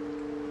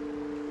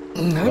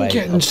 I'm Do I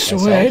getting help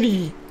myself?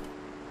 sweaty.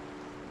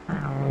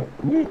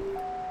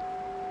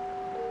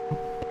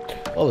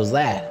 What was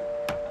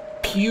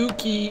that?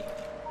 Pukey.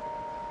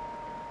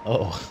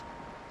 Oh,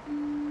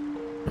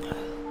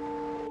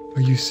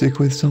 Are you sick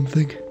with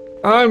something?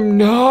 I'm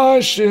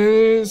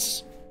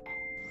nauseous.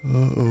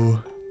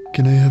 Uh-oh.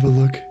 Can I have a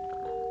look?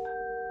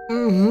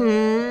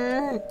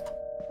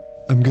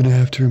 I'm gonna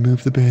have to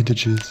remove the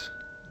bandages.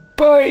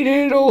 Bite,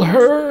 it'll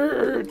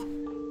hurt.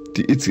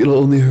 It'll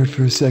only hurt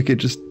for a second.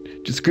 Just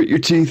grit your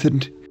teeth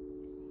and...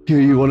 Here,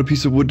 you want a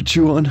piece of wood to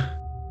chew on?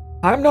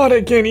 I'm not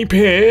a guinea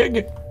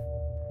pig.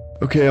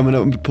 Okay, I'm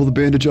gonna pull the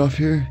bandage off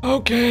here.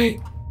 Okay.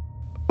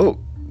 Oh,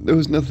 there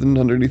was nothing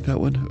underneath that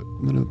one.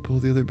 I'm gonna pull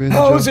the other bandage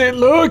How's off. it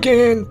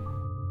looking?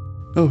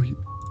 Oh,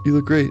 you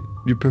look great.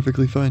 You're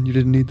perfectly fine. You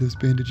didn't need those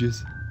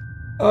bandages.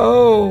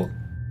 Oh.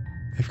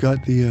 I've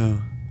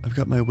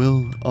got my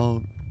will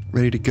all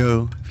ready to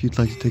go. If you'd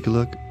like to take a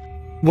look.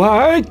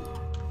 What?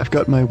 I've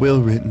got my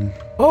will written.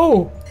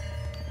 Oh.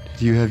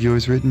 Do you have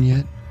yours written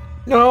yet?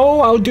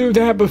 No, I'll do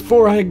that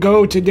before I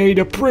go today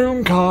to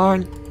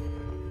PruneCon.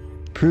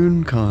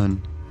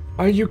 PruneCon.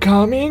 Are you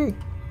coming?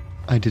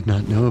 I did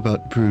not know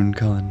about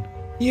PruneCon.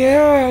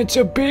 Yeah, it's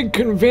a big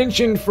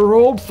convention for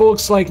old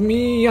folks like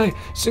me.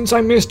 Since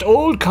I missed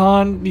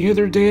OldCon the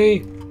other day.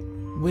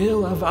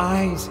 Will of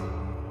Eyes.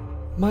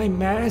 My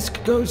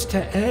mask goes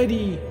to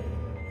Eddie.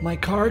 My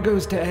car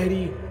goes to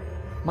Eddie.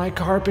 My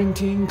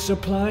carpenting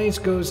supplies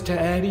goes to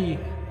Eddie.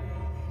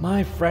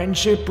 My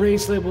friendship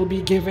bracelet will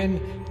be given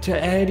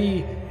to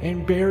Eddie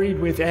and buried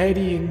with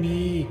Eddie and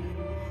me.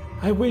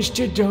 I wish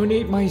to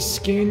donate my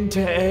skin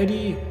to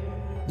Eddie.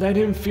 Let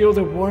him feel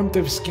the warmth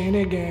of skin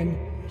again.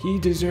 He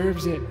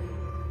deserves it.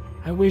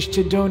 I wish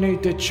to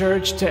donate the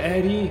church to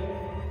Eddie.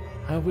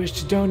 I wish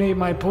to donate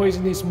my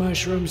poisonous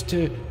mushrooms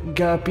to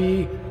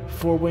Guppy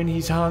for when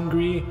he's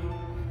hungry.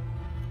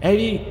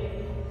 Eddie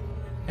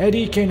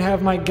can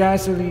have my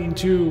gasoline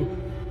too.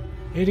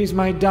 It is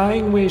my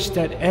dying wish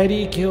that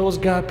Eddie kills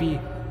Guppy.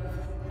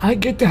 I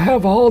get to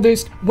have all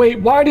this. Wait,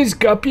 why does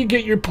Guppy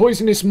get your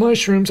poisonous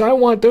mushrooms? I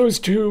want those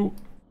too.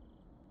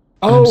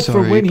 Oh, I'm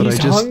sorry, for when but he's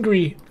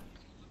hungry.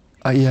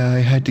 Yeah, I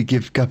had to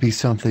give Guppy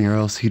something or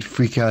else he'd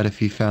freak out if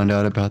he found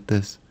out about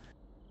this.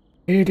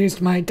 It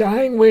is my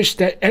dying wish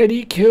that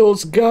Eddie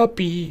kills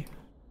Guppy.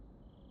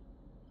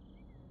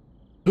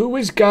 Who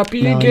is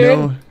Guppy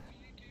again?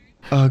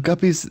 No.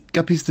 Guppy's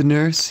the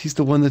nurse. He's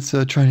the one that's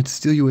trying to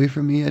steal you away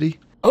from me, Eddie.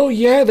 Oh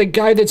yeah, the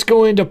guy that's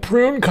going to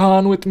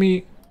PruneCon with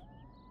me.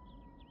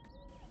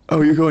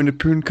 Oh, you're going to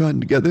PruneCon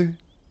together?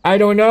 I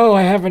don't know,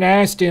 I haven't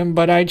asked him,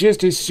 but I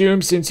just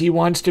assume since he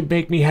wants to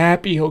make me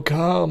happy, he'll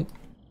come.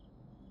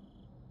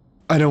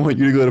 I don't want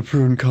you to go to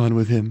PruneCon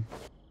with him.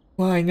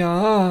 Why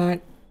not?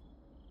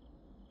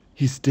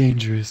 He's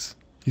dangerous.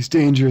 He's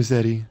dangerous,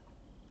 Eddie.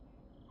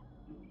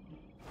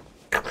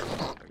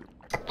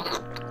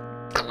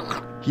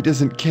 He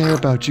doesn't care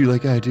about you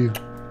like I do.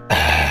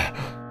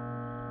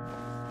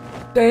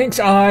 Thanks,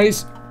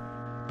 Eyes.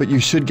 But you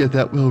should get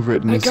that will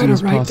written as soon gotta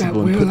as write that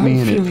possible and will. put me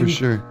in it for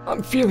sure.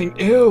 I'm feeling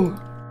ill.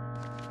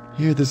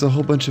 Here, there's a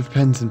whole bunch of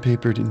pens and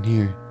paper in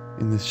here,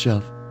 in this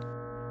shelf.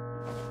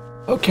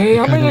 Okay,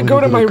 I'm kinda gonna went go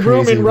a to my little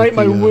room crazy and write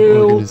with my the,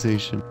 will.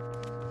 Organization.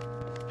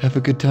 Have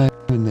a good time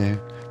in there.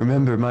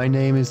 Remember, my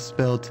name is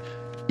spelled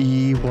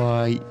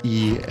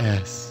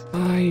E-Y-E-S.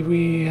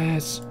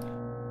 I-V-S.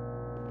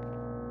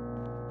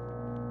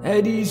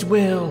 Eddie's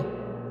will.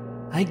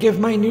 I give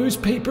my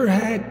newspaper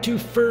hat to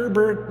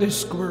Furbert the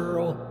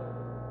squirrel.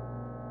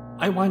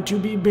 I want to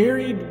be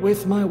buried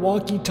with my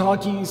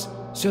walkie-talkies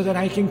so that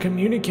I can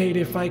communicate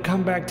if I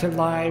come back to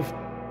life.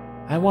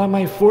 I want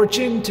my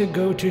fortune to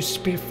go to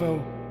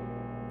Spiffo.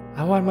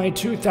 I want my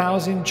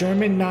 2,000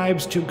 German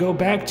knives to go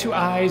back to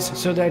Eyes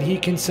so that he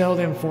can sell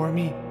them for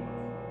me.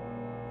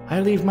 I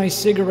leave my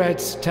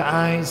cigarettes to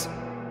Eyes.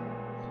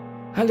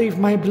 I leave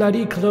my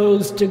bloody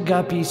clothes to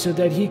Guppy so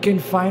that he can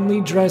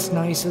finally dress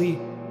nicely.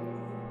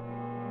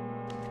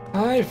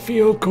 I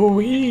feel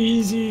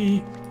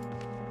queasy.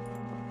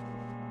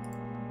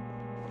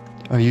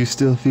 Are you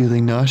still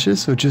feeling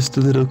nauseous or just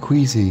a little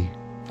queasy?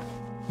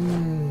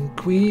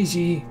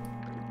 Queasy.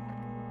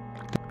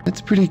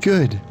 That's pretty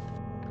good.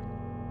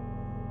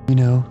 You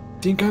know,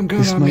 Think I'm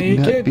this gonna might make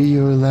not it? be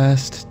your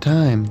last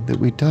time that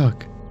we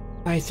talk.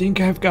 I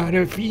think I've got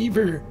a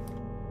fever.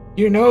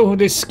 You know,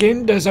 the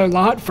skin does a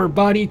lot for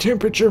body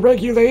temperature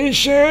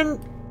regulation.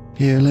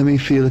 Here, let me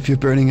feel if you're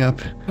burning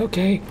up.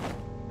 Okay,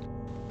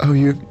 Oh,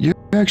 you're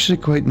actually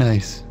quite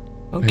nice.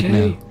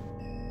 okay. Right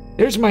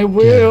There's my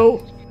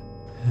will.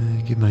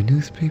 Give my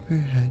newspaper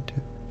hat to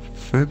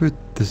Furbert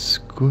the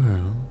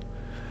squirrel.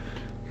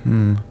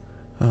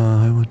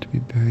 I want to be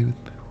buried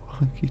with my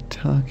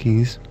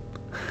walkie-talkies.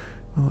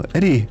 Oh,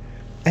 Eddie,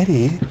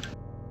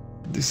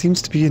 there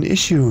seems to be an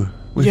issue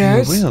with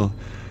Yes? your will.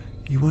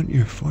 You want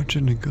your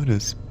fortune to go to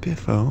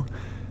Spiffo.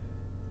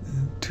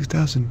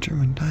 2,000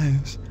 German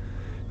knives.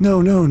 No,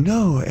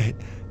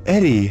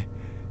 Eddie.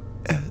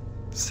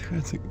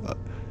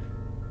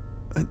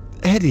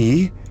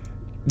 Eddie,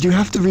 you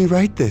have to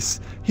rewrite this.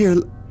 Here,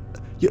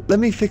 let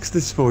me fix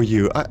this for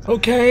you.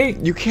 Okay,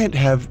 You can't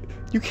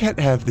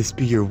have this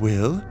be your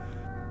will.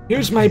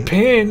 here's my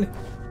pen.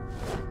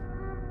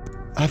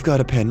 I've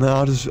got a pen.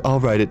 I'll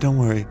write it. Don't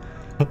worry.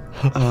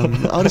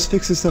 I'll just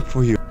fix this up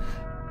for you.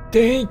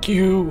 Thank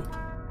you.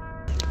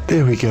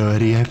 There we go,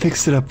 Eddie. I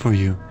fixed it up for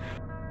you.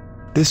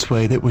 This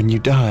way, that when you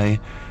die,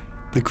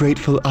 the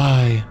grateful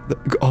eye, the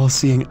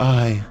all-seeing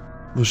eye,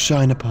 will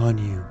shine upon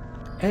you.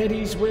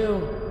 Eddie's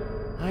will.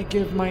 I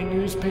give my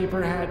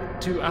newspaper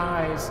hat to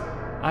Eyes.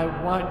 I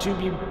want to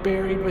be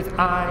buried with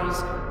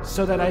Eyes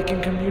so that I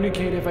can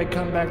communicate if I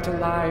come back to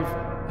life.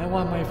 I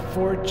want my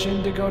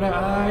fortune to go to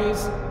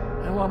Eyes.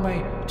 I want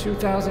my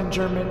 2,000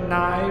 German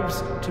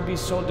knives to be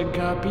sold to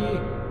Guppy.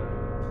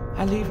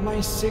 I leave my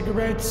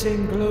cigarettes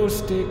and glow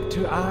stick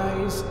to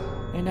Eyes,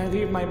 and I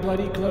leave my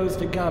bloody clothes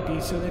to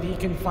Guppy so that he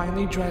can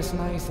finally dress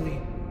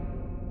nicely.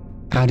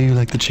 How do you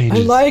like the changes?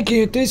 I like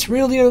it. This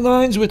really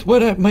aligns with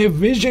what my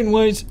vision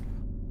was.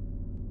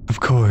 Of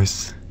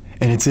course.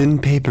 And it's in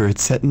paper.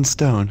 It's set in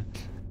stone.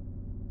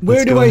 Where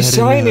Let's do go I ahead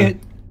sign and, it?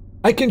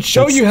 I can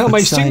show you how my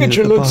let's sign it at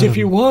signature the looks if bottom.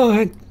 you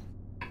want.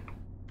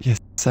 Yes,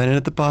 sign it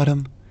at the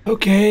bottom.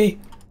 Okay.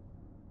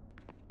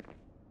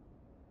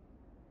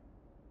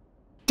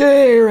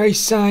 There, I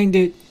signed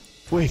it.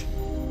 Wait,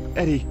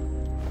 Eddie,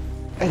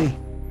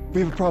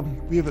 we have a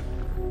problem. We have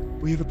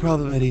a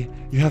problem, Eddie.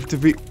 You have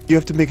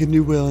to make a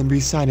new will and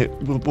re-sign it.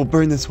 We'll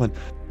burn this one.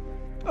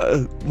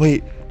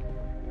 Wait,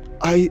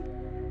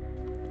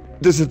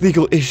 there's a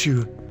legal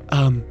issue.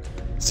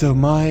 So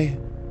my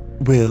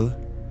will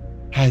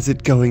has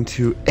it going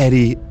to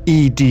Eddie,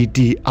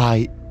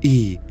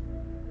 E-D-D-I-E.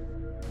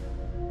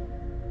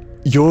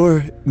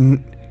 Your,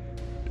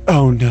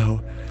 oh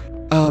no.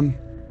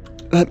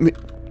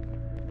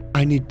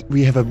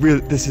 We have a real,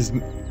 this is,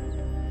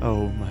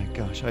 oh my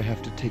gosh, I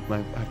have to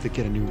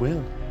get a new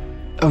will.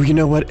 Oh, you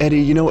know what,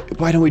 Eddie,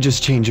 why don't we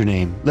just change your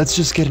name? Let's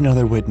just get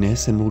another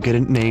witness and we'll get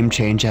a name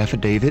change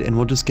affidavit and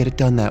we'll just get it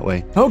done that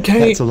way. Okay.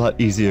 That's a lot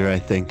easier, I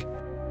think.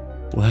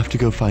 We'll have to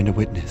go find a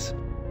witness.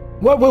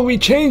 What will we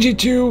change it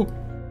to?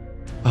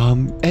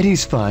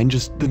 Eddie's fine,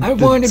 just I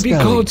want to be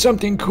called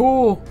something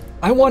cool.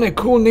 I want a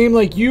cool name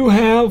like you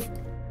have.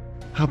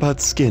 How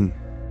about Skin?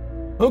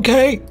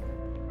 Okay.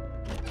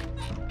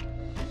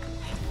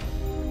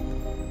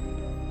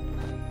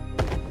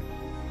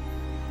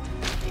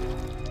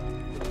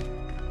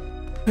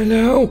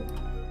 Hello?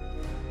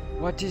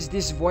 What is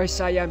this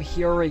voice I am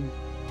hearing?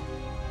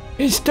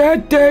 Is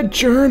that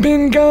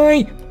German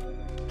guy?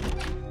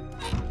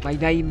 My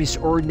name is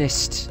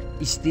Ernest.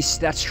 Is this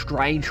that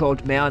strange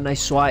old man I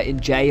saw in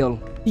jail?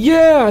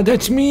 Yeah,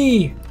 that's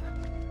me.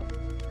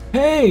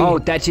 Hey. Oh,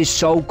 that is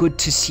so good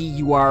to see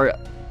you are...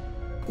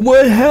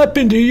 What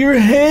happened to your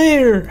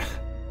hair?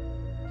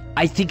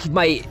 I think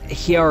my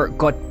hair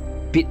got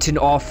bitten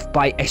off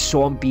by a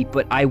zombie,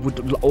 but I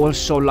would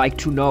also like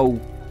to know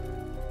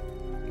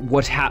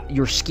what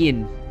your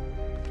skin.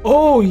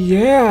 Oh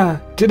yeah.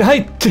 Did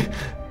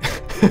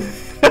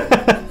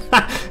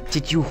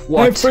you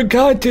what? I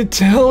forgot to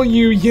tell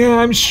you. Yeah,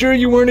 I'm sure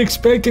you weren't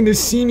expecting to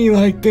see me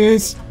like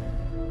this.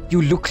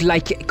 You look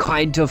like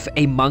kind of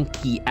a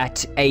monkey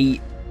at a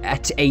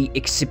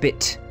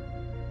exhibit.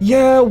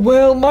 Yeah,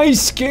 well, my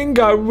skin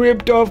got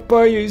ripped off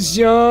by a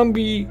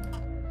zombie.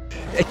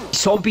 A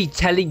zombie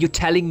telling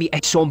me a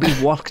zombie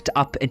walked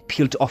up and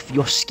peeled off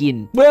your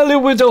skin. Well,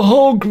 it was a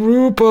whole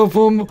group of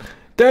them.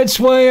 That's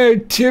why I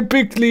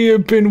typically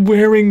have been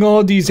wearing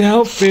all these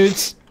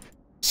outfits.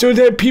 So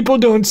that people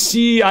don't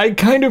see. I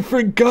kind of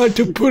forgot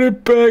to put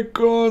it back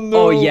on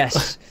though. Oh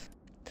yes.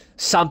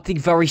 Something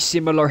very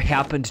similar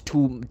happened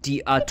to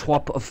the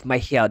top of my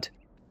head.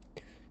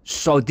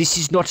 So this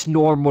is not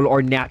normal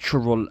or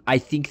natural. I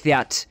think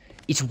that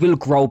it will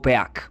grow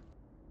back.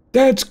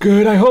 That's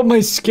good. I hope my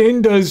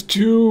skin does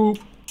too.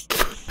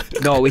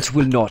 No, it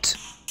will not.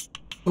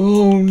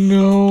 Oh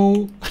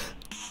no.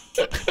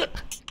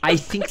 I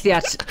think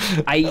that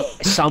I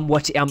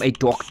somewhat am a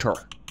doctor.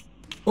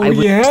 Oh, I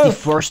was yeah? the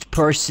first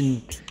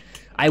person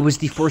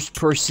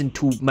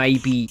to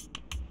maybe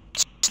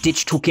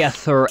stitch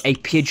together a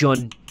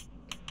pigeon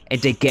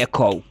and a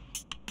gecko.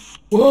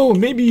 Whoa,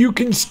 maybe you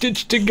can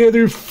stitch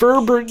together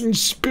Ferbert and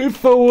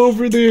Spiffo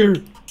over there.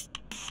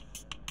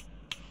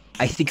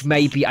 I think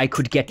maybe I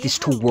could get this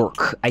to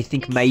work. I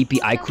think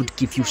maybe I could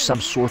give you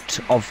some sort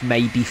of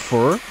maybe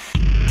fur.